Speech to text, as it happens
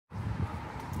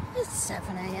It's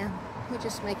 7 AM. We're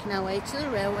just making our way to the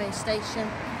railway station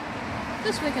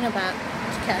because we're going about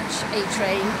to catch a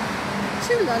train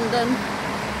to London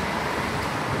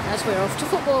as we're off to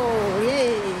football.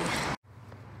 Yay!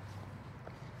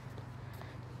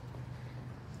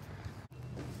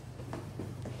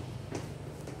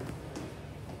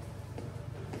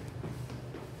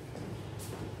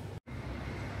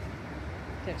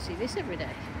 Don't see this every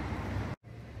day.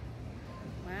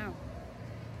 Wow,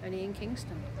 only in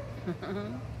Kingston.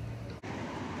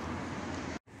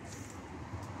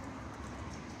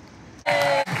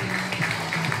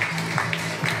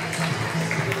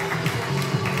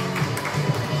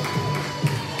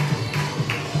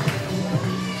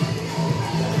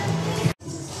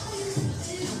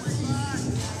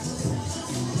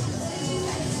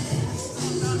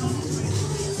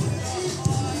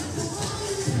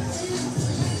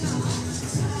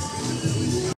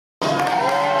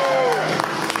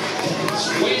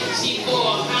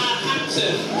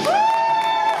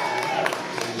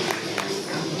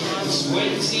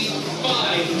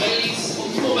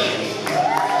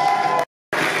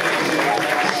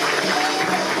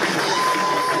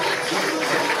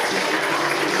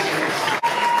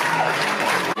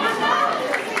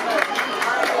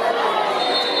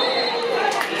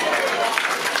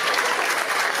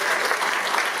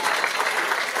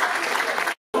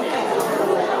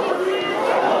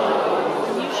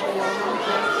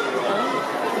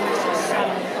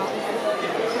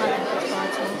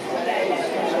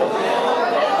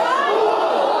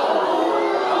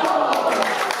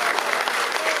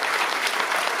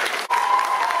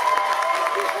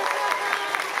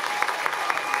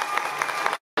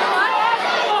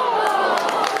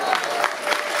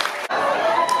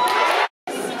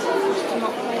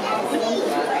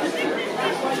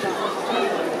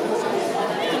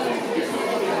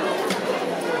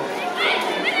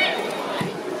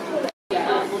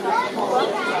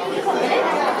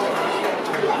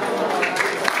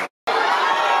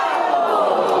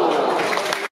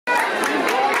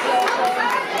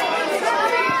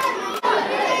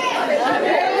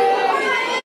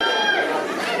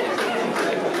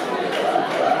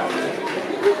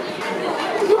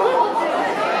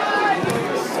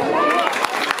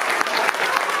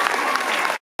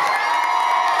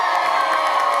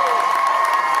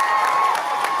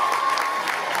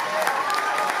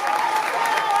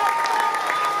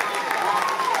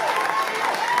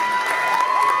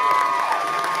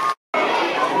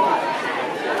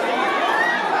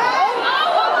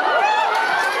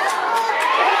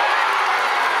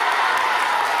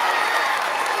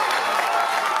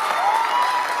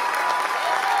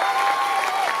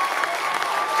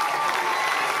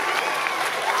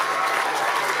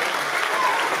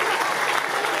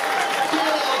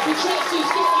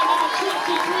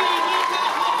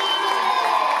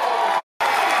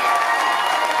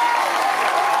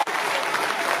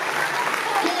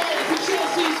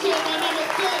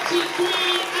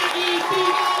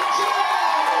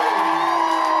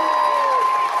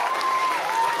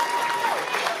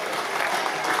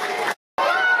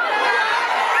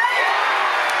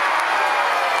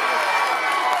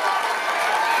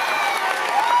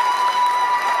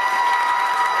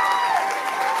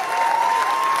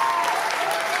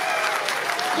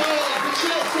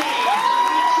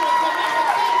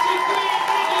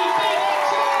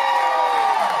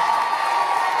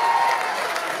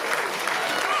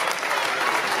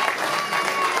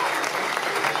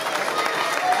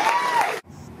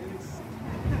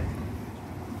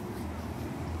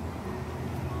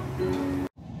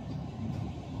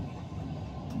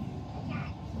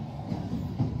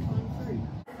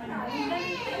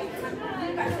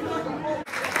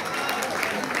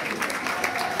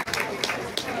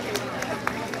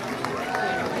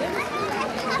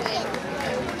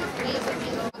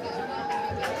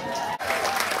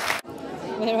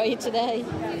 Where are you today?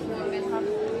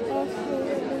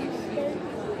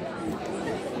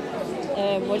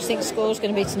 What do you think the score's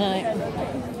going to be tonight?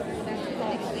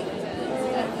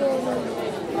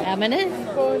 How many?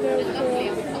 4.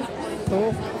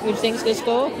 Who do you think's going to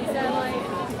score?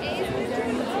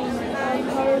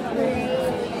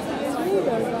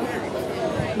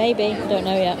 Maybe, don't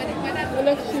know yet.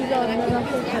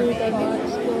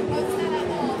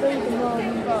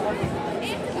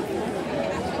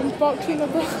 Boxing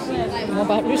about. What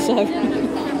about Russo? Oh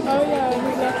yeah,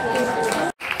 we left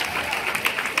it.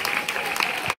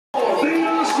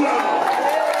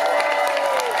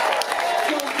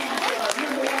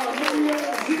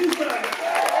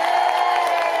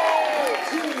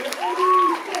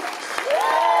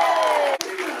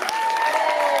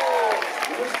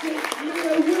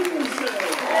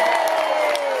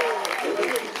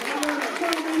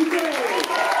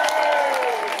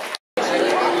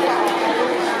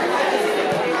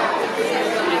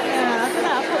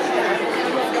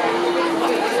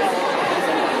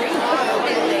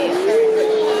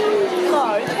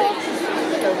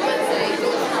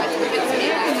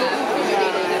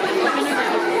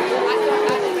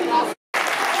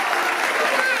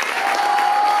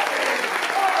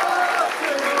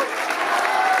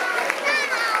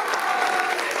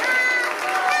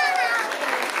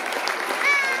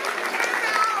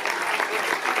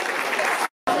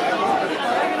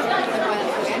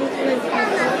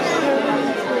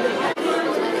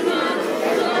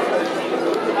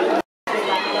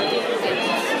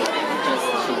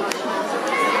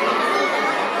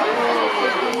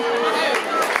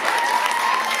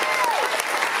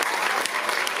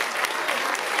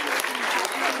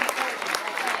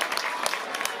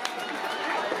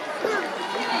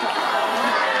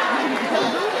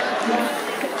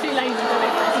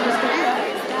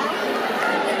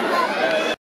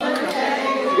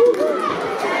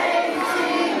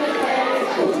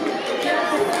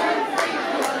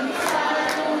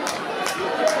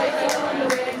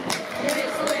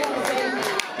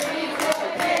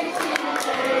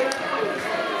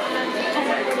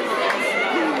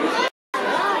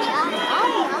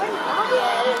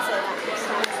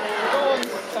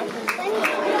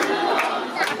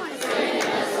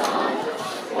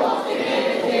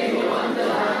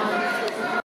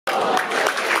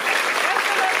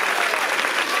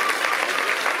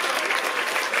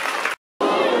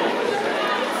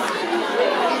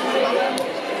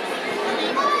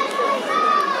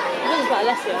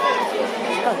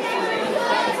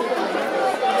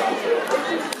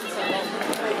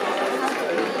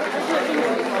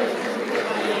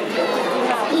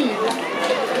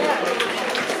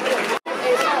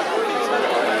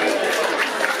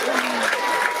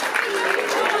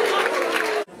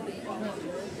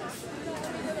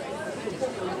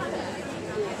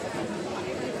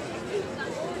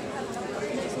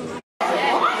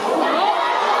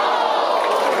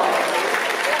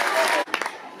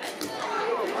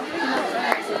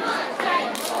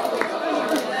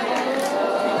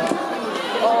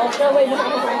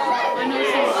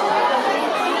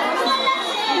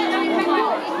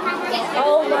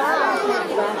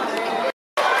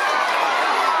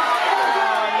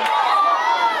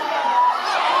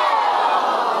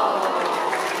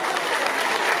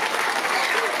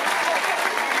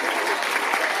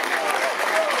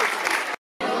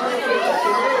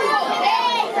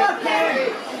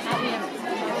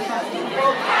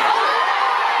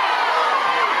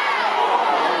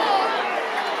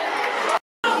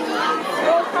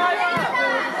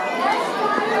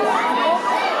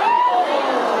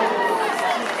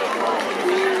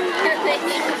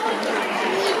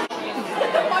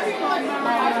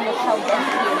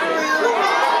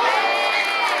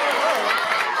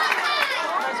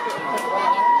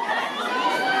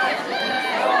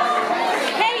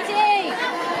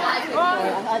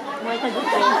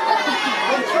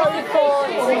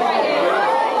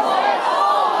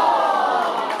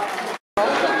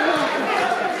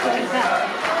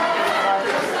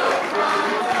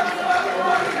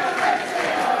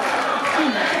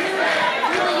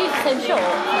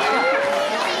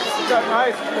 Don't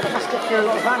know, but it must get through a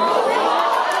lot of hands.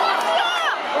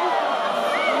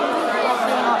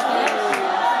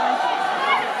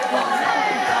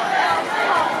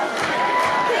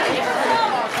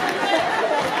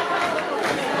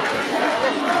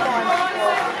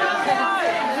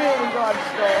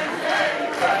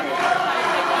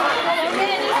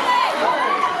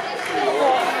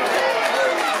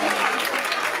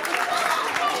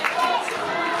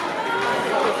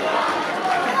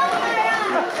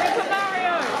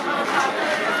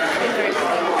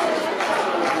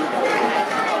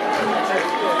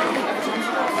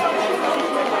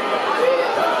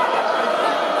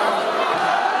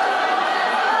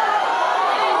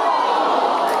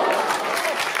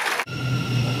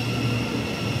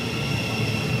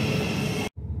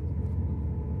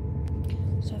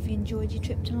 So have you enjoyed your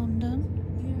trip to London?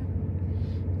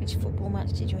 Yeah. Which football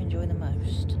match did you enjoy the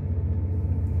most?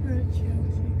 Chelsea,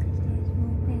 because there's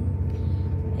more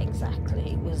goals.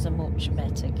 Exactly, it was a much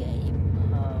better game.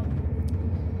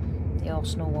 The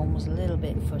Arsenal one was a little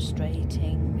bit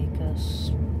frustrating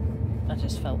because I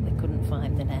just felt they couldn't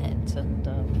find the net, and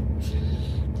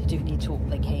they do need to up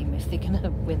their game if they're going to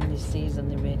win this season,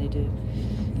 they really do.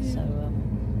 Yeah.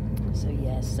 So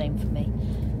yeah, same for me.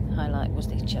 The highlight was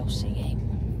the Chelsea game.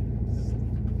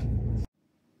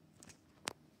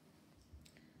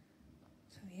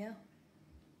 So yeah,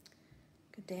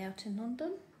 good day out in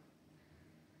London.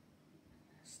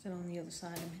 Still on the other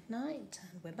side of midnight,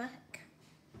 and we're back.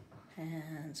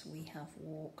 And we have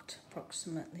walked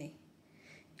approximately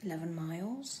 11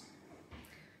 miles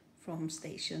from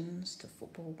stations to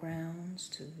football grounds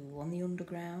to on the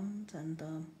underground, and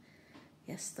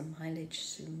yes, the mileage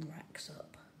soon racks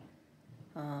up.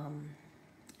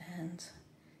 And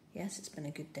yes, it's been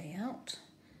a good day out.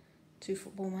 2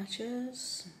 football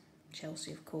matches.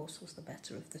 Chelsea, of course, was the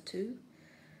better of the 2.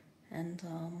 And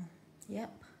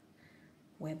yep,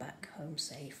 we're back home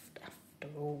safe after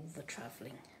all the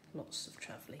travelling. Lots of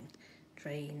travelling.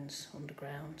 Trains,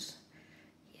 undergrounds.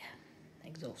 Yeah,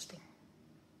 exhausting.